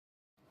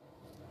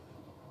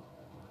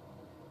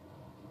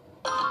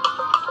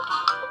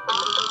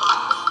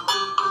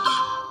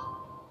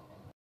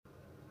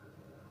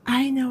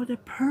the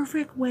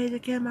perfect way to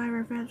get my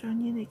revenge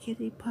on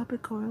Unikitty,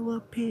 Puppycorn, and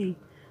Lil'Petey.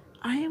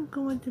 I am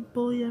going to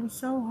bully them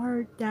so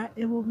hard that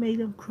it will make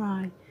them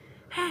cry.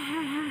 Ha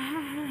ha ha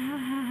ha ha ha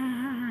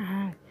ha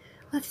ha.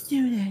 Let's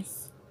do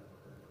this.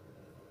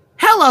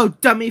 Hello,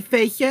 dummy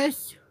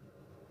faces!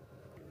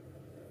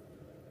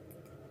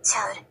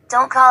 Toad,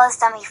 don't call us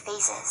dummy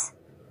faces.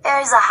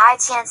 There is a high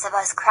chance of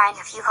us crying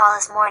if you call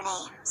us more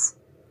names.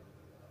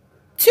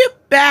 Too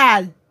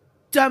bad,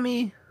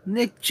 dummy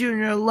Nick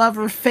Jr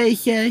lover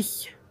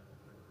faces.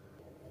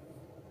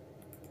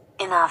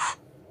 Enough.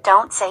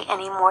 Don't say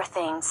any more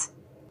things.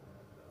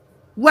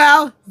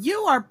 Well, you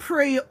are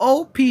pretty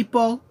old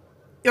people.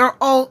 You're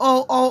old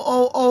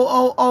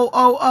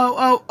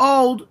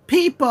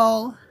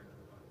people.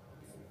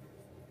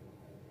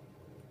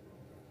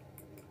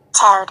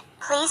 Toad,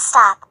 please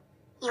stop.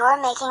 You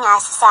are making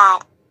us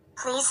sad.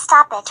 Please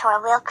stop it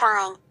or we'll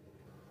crying.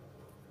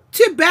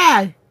 Too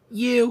bad,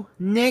 you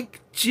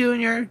Nick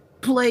Jr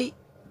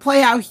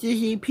Playhouse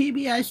Disney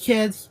PBS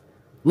Kids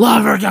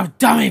lovers of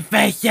dummy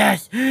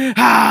faces.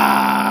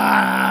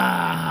 Ah!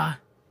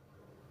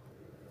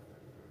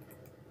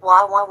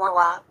 Wah wah wah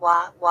wah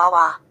wah wah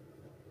wah.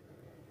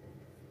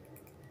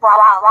 Wah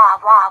wah wah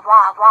wah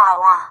wah wah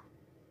wah.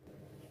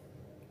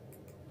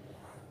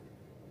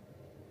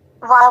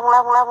 Wah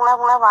wah wah wah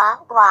wah wah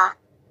wah.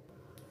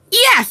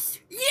 Yes!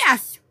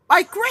 Yes!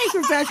 My great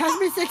revenge has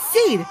been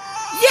succeed!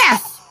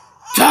 Yes!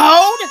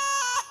 Toad?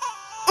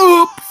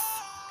 Oops!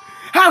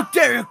 How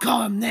dare you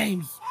call him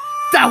names?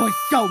 That was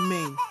so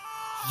mean!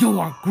 You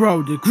are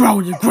grounded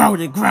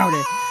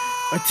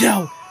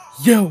until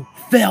you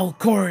fail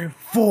quarter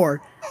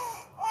 4.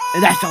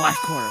 And that's the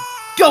last quarter.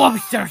 Go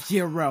upstairs to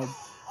your room.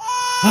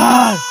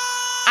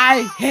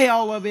 I hate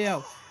all of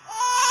you.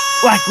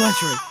 Like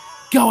literally,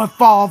 go and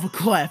fall off a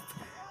cliff.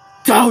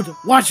 Toad,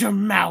 watch your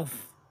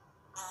mouth.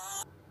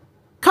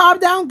 Calm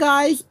down,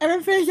 guys.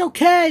 Everything's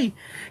okay.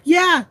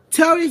 Yeah,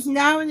 Toad is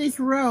now in his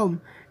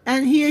room,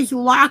 and he is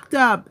locked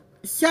up.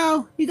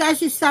 So, you guys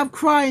should stop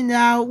crying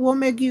now. We'll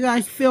make you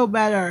guys feel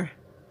better.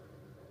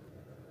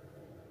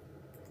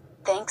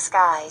 Thanks,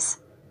 guys.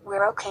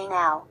 We're okay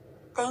now.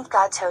 Thank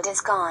God Toad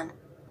is gone.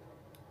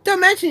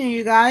 Don't mention it,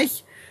 you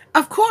guys.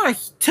 Of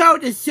course,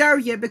 Toad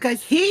deserves it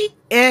because he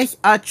is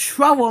a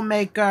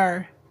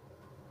troublemaker.